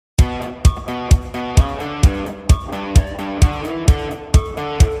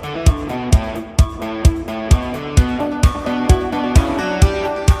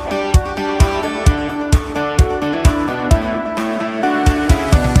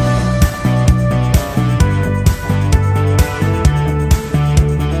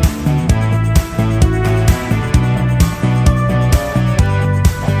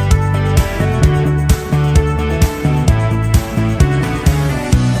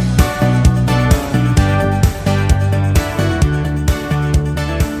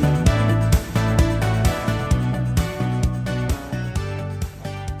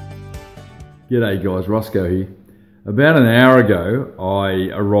G'day guys, Roscoe here. About an hour ago,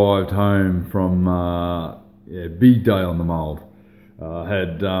 I arrived home from big day on the Mould. I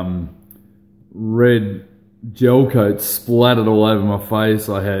had red gel coat splattered all over my face.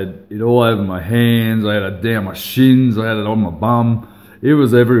 I had it all over my hands. I had it down my shins. I had it on my bum. It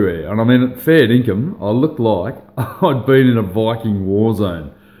was everywhere. And I mean, fair dinkum, I looked like I'd been in a Viking war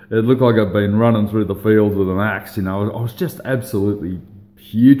zone. It looked like I'd been running through the fields with an axe. You know, I was just absolutely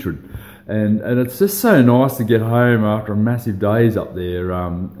putrid. And it's just so nice to get home after a massive days up there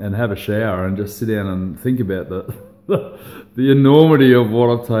and have a shower and just sit down and think about the enormity of what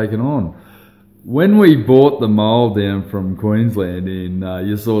I've taken on. When we bought the Mould down from Queensland,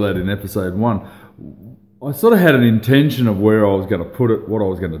 you saw that in episode 1, I sort of had an intention of where I was going to put it, what I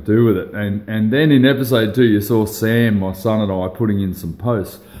was going to do with it. And then in episode 2, you saw Sam, my son, and I putting in some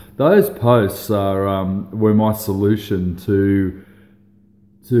posts. Those posts were my solution to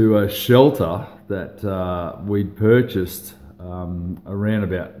a shelter that we'd purchased around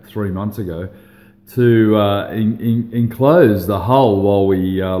about 3 months ago to enclose the hull while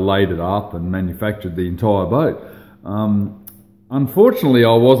we laid it up and manufactured the entire boat. Unfortunately,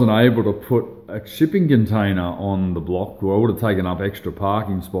 I wasn't able to put a shipping container on the block, where I would have taken up extra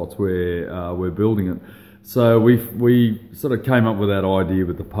parking spots where we're building it. So we sort of came up with that idea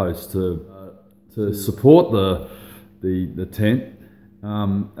with the post to support the tent.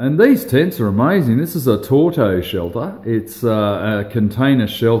 And these tents are amazing. This is a Torto shelter. It's a container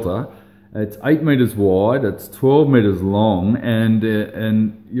shelter. It's 8 metres wide, it's 12 metres long,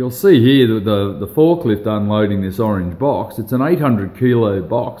 and you'll see here the forklift unloading this orange box. It's an 800 kilo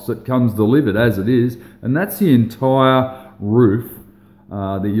box that comes delivered as it is, and that's the entire roof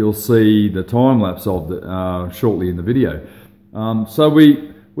that you'll see the time lapse of shortly in the video. So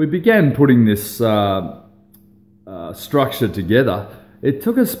we began putting this structure together. It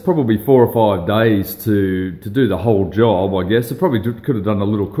took us probably 4 or 5 days to do the whole job, I guess. It probably could have done a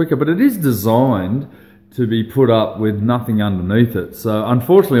little quicker, but it is designed to be put up with nothing underneath it. So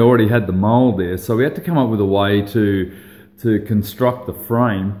unfortunately, I already had the Mould there, so we had to come up with a way to construct the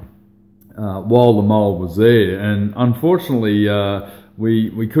frame while the Mould was there. And unfortunately,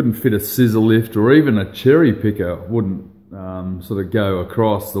 we couldn't fit a scissor lift, or even a cherry picker wouldn't sort of go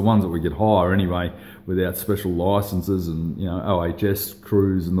across, the ones that we could hire anyway, without special licenses and, you know, OHS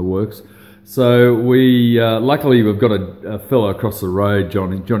crews and the works. So we luckily we've got a fellow across the road,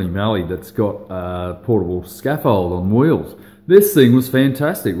 Johnny Malley, that's got a portable scaffold on wheels. This thing was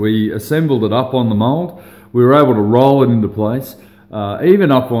fantastic. We assembled it up on the Mould. We were able to roll it into place.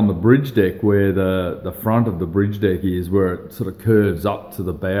 Even up on the bridge deck, where the front of the bridge deck is, where it sort of curves up to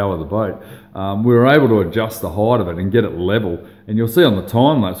the bow of the boat, we were able to adjust the height of it and get it level. And you'll see on the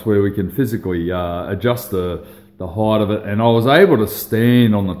time lapse where we can physically adjust the height of it. And I was able to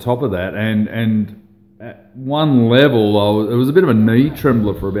stand on the top of that, and at one level, it was a bit of a knee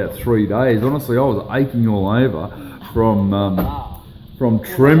trembler for about 3 days. Honestly, I was aching all over from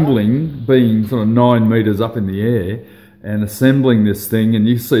trembling, being sort of 9 metres up in the air, and assembling this thing. And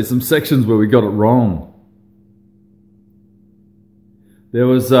you see some sections where we got it wrong. There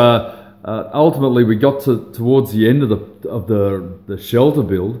was ultimately we got towards the end of the shelter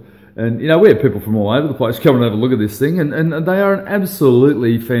build, and you know, we had people from all over the place come and have a look at this thing, and they are an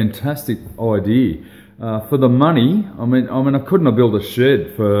absolutely fantastic idea for the money. I mean I couldn't have built a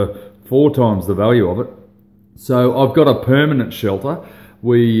shed for 4 times the value of it. So I've got a permanent shelter.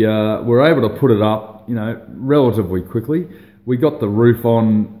 We were able to put it up, you know, relatively quickly. We got the roof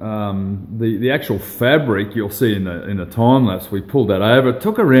on, the actual fabric you'll see in the time lapse. We pulled that over. It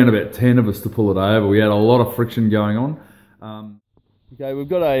took around about 10 of us to pull it over. We had a lot of friction going on. Okay, we've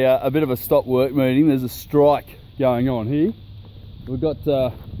got a bit of a stop work meeting. There's a strike going on here. We've got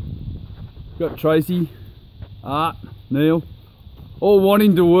Tracy, Art, Neil, all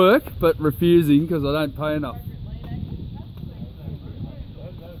wanting to work but refusing because I don't pay enough.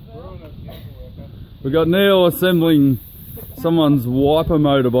 We've got Neil assembling someone's wiper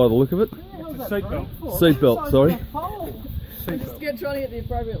motor by the look of it. Seatbelt. Seatbelt, sorry. I'm just trying to get the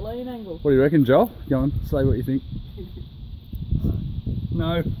appropriate lean angle. What do you reckon, Joel? Go on, say what you think.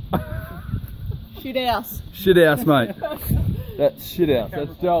 No. Shit house. Shit house, mate. That's shit house.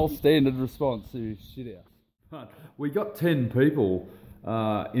 That's Joel's standard response to shit house. We got 10 people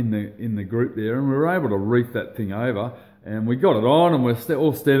in the group there, and we were able to reef that thing over. And we got it on, and we're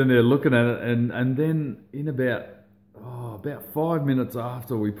all standing there looking at it, and then in about 5 minutes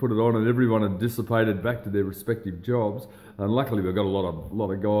after we put it on and everyone had dissipated back to their respective jobs, and luckily we've got a lot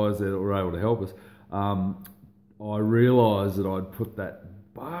of guys there that were able to help us, I realised that I'd put that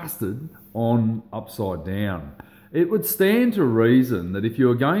bastard on upside down. It would stand to reason that if you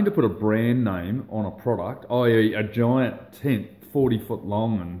were going to put a brand name on a product, i.e. a giant tent 40 foot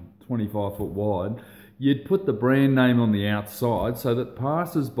long and 25 foot wide, you'd put the brand name on the outside so that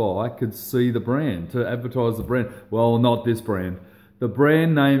passers-by could see the brand, to advertise the brand. Well, not this brand. The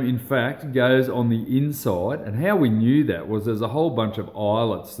brand name, in fact, goes on the inside, and how we knew that was there's a whole bunch of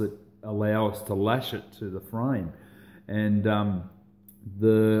eyelets that allow us to lash it to the frame. And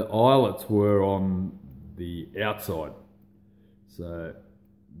the eyelets were on the outside. So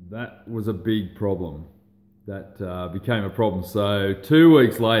that was a big problem. That became a problem. So 2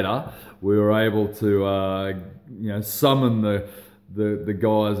 weeks later, we were able to summon the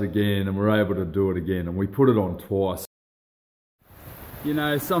guys again, and we were able to do it again, and we put it on twice. You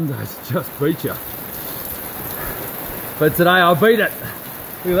know, some days just beat you. But today I beat it.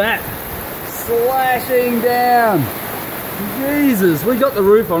 Look at that. Slashing down. Jesus, we got the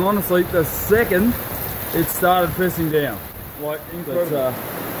roof on, honestly, the second it started pissing down. Like, incredible.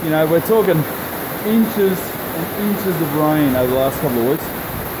 But, you know, we're talking inches and inches of rain over the last couple of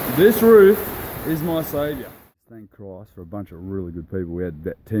weeks. This roof is my saviour. Thank Christ for a bunch of really good people. We had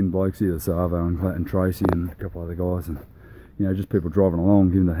about 10 blokes here, Savo and Tracy and a couple other guys, and you know, just people driving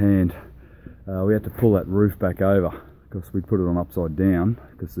along, giving a hand. We had to pull that roof back over because we put it on upside down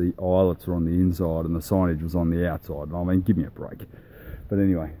because the eyelets were on the inside and the signage was on the outside. I mean, give me a break. But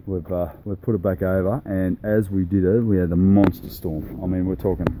anyway, we've put it back over, and as we did it, we had a monster storm. I mean, we're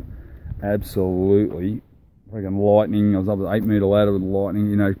talking absolutely freaking lightning. I was up at 8 metre ladder with lightning,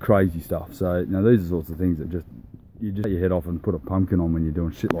 you know, crazy stuff. So, you know, these are sorts of things that you just get your head off and put a pumpkin on when you're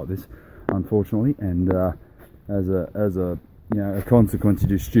doing shit like this, unfortunately. And as a consequence, you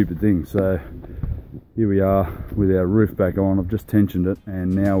do stupid things. So here we are with our roof back on. I've just tensioned it,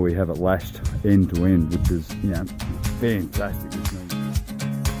 and now we have it lashed end to end, which is, you know, fantastic.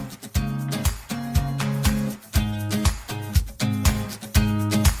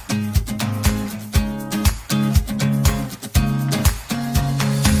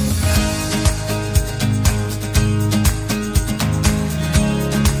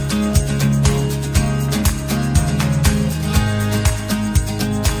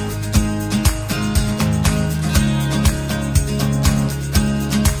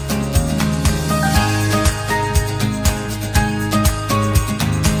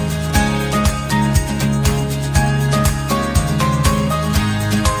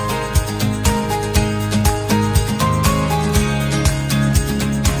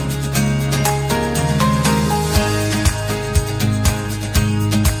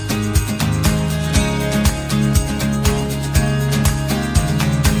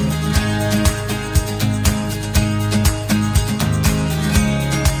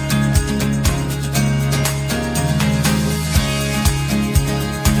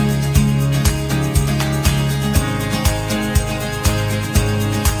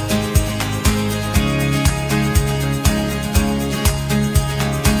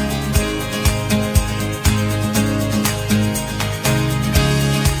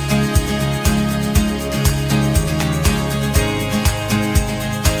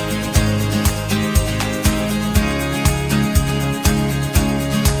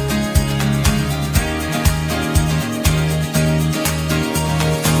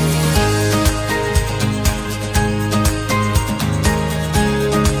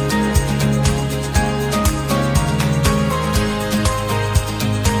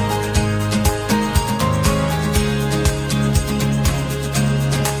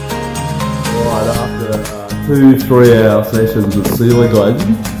 Two 3-hour sessions of ceiling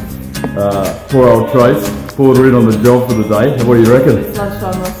glazing. Poor old Trace poured her in on the job for the day. What do you reckon? It's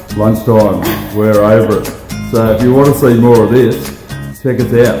lunchtime, Ross. Lunchtime, we're over it. So if you want to see more of this, check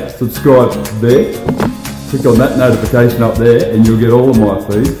us out. Subscribe there, click on that notification up there, and you'll get all of my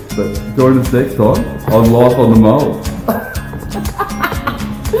feeds. But join us next time on Life on the Mould.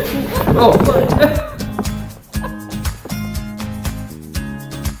 Oh.